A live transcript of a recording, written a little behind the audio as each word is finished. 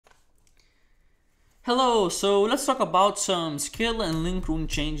Hello, so let's talk about some skill and link rune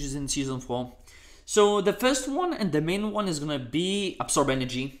changes in Season 4. So the first one and the main one is gonna be Absorb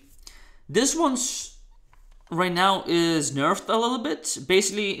Energy. This one's right now is nerfed a little bit.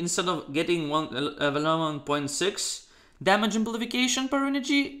 Basically, instead of getting 11.6 damage amplification per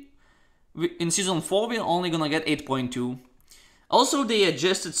energy, in Season 4 we're only gonna get 8.2. Also, they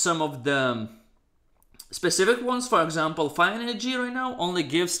adjusted some of the specific ones. For example, Fire Energy right now only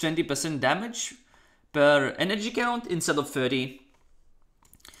gives 20% damage per energy count instead of 30.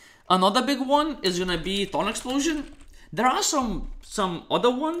 Another big one is gonna be Thorn Explosion. There are some other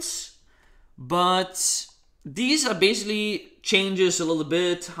ones, but these are basically changes a little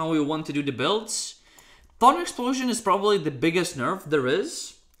bit how we want to do the builds. Thorn Explosion is probably the biggest nerf there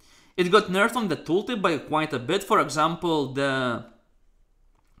is. It got nerfed on the tooltip by quite a bit. For example, the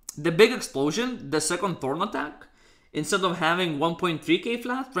big explosion, the second Thorn attack, instead of having 1.3k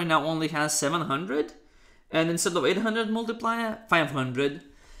flat, right now only has 700. And instead of 800 multiplier, 500.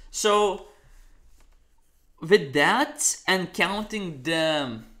 So with that and counting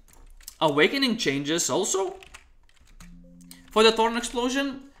the awakening changes also for the Thorn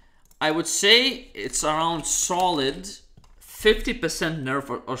Explosion, I would say it's around solid 50%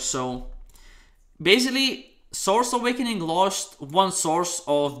 nerf or so. Basically, Source Awakening lost one source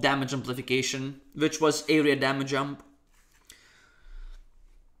of damage amplification, which was area damage jump.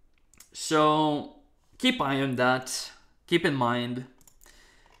 So keep eye on that, keep in mind.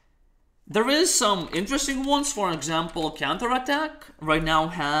 There is some interesting ones. For example, Counter Attack right now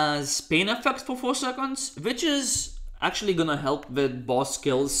has Pain Effect for 4 seconds, which is actually gonna help with boss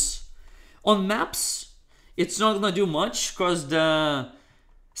skills. On maps, it's not gonna do much because the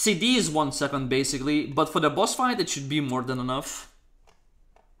CD is 1 second basically, but for the boss fight it should be more than enough.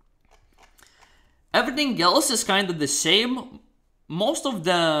 Everything else is kind of the same. Most of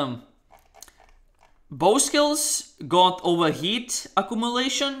the bow skills got overheat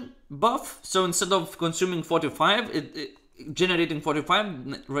accumulation buff, so instead of consuming 45, generating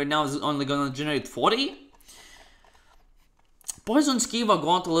 45, right now is only gonna generate 40. Poison Skiva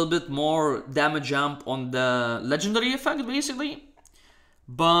got a little bit more damage jump on the legendary effect basically,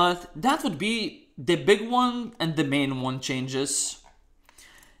 but that would be the big one and the main one changes.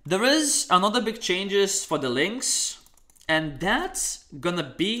 There is another big changes for the links, and that's gonna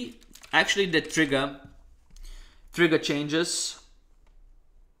be actually the trigger changes.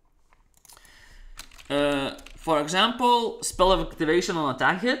 For example, spell of activation on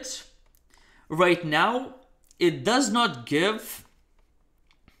attack hit. Right now, it does not give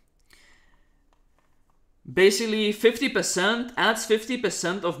basically 50%, adds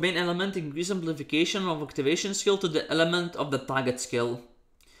 50% of main element increase amplification of activation skill to the element of the target skill,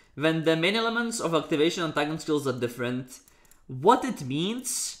 when the main elements of activation and target skills are different. What it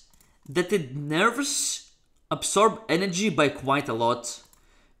means that it nerfs Absorb Energy by quite a lot,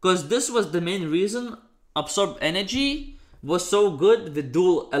 because this was the main reason Absorb Energy was so good with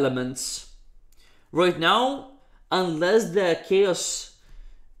dual elements. Right now, unless the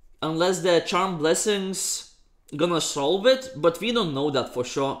Charm Blessings gonna solve it, but we don't know that for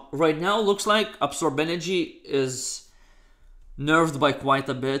sure. Right now, looks like Absorb Energy is nerfed by quite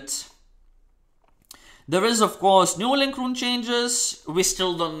a bit. There is, of course, new link rune changes. We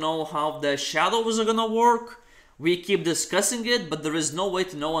still don't know how the shadows are gonna work. We keep discussing it, but there is no way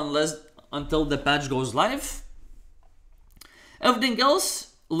to know until the patch goes live. Everything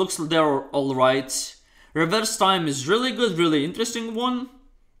else looks they're alright. Reverse Time is really good, really interesting one.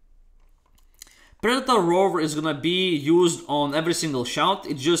 Predator Roar is gonna be used on every single shout.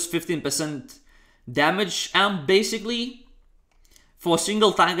 It's just 15% damage amp basically. For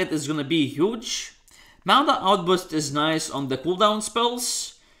single target is gonna be huge. Manta Outburst is nice on the cooldown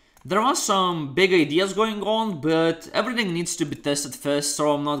spells. There are some big ideas going on, but everything needs to be tested first,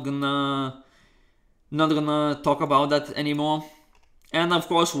 so I'm not gonna talk about that anymore. And of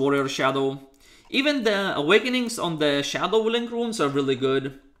course, Warrior Shadow. Even the awakenings on the Shadow link runes are really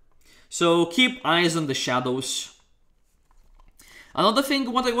good, so keep eyes on the shadows. Another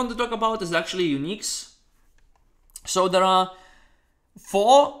thing what I want to talk about is actually uniques. So there are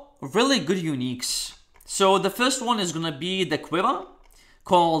 4 really good uniques. So the first one is gonna be the Quiver,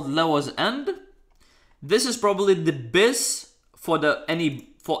 called Leo's End. This is probably the best for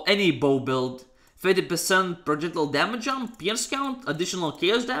any bow build. 30% projectile damage jump, pierce count, additional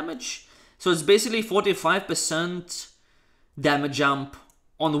chaos damage. So it's basically 45% damage jump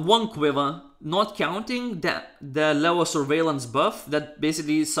on one quiver, not counting the Leo surveillance buff that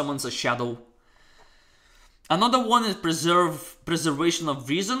basically summons a shadow. Another one is Preservation of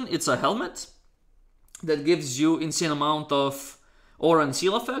Reason. It's a helmet that gives you insane amount of aura and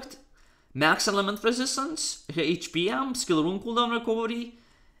seal effect. max element resistance, HP amp, skill rune cooldown recovery,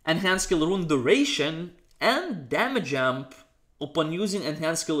 enhanced skill rune duration, and damage amp upon using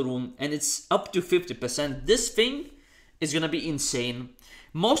enhanced skill rune, and it's up to 50%. This thing is gonna be insane.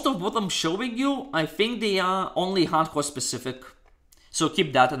 Most of what I'm showing you, I think they are only hardcore specific, so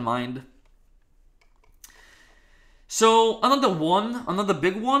keep that in mind. So another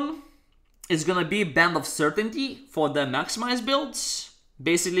big one is gonna be Band of Certainty for the maximize builds.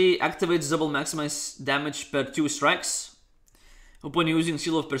 Basically activates double maximize damage per 2 strikes upon using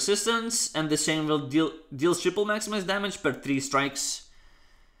Seal of Persistence, and the same will deals triple maximize damage per 3 strikes.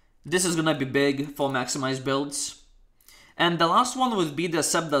 This is gonna be big for maximize builds. And the last one would be the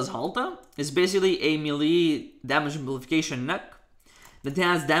Sebda's Halta. It's basically a melee damage amplification neck that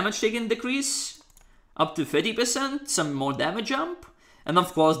has damage taken decrease up to 30%, some more damage amp, and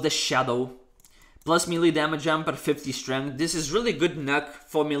of course the Shadow. Plus melee damage amp at 50 strength. This is really good neck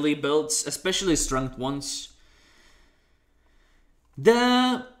for melee builds, especially strength ones.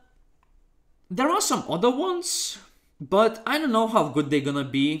 There are some other ones, but I don't know how good they're gonna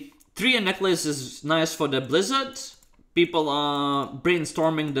be. 3 necklace is nice for the Blizzard. People are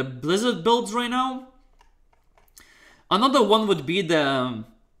brainstorming the Blizzard builds right now. Another one would be the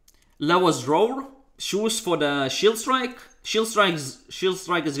Lewa's Roar shoes for the Shield Strike. Shield Strike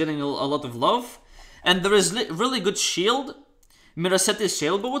is getting a lot of love. And there is really good shield, Miraceti's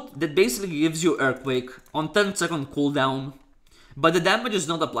Sailboat, that basically gives you Earthquake on 10-second cooldown. But the damage is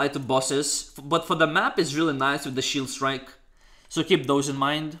not applied to bosses, but for the map it's really nice with the Shield Strike. So keep those in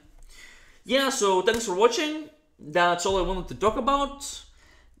mind. Yeah, so thanks for watching. That's all I wanted to talk about.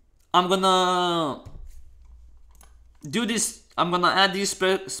 I'm gonna do this. I'm gonna add these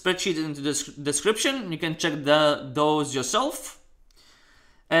spreadsheets into the description. You can check those yourself.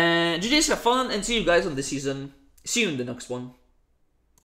 And GG's, have fun, and see you guys on this season. See you in the next one.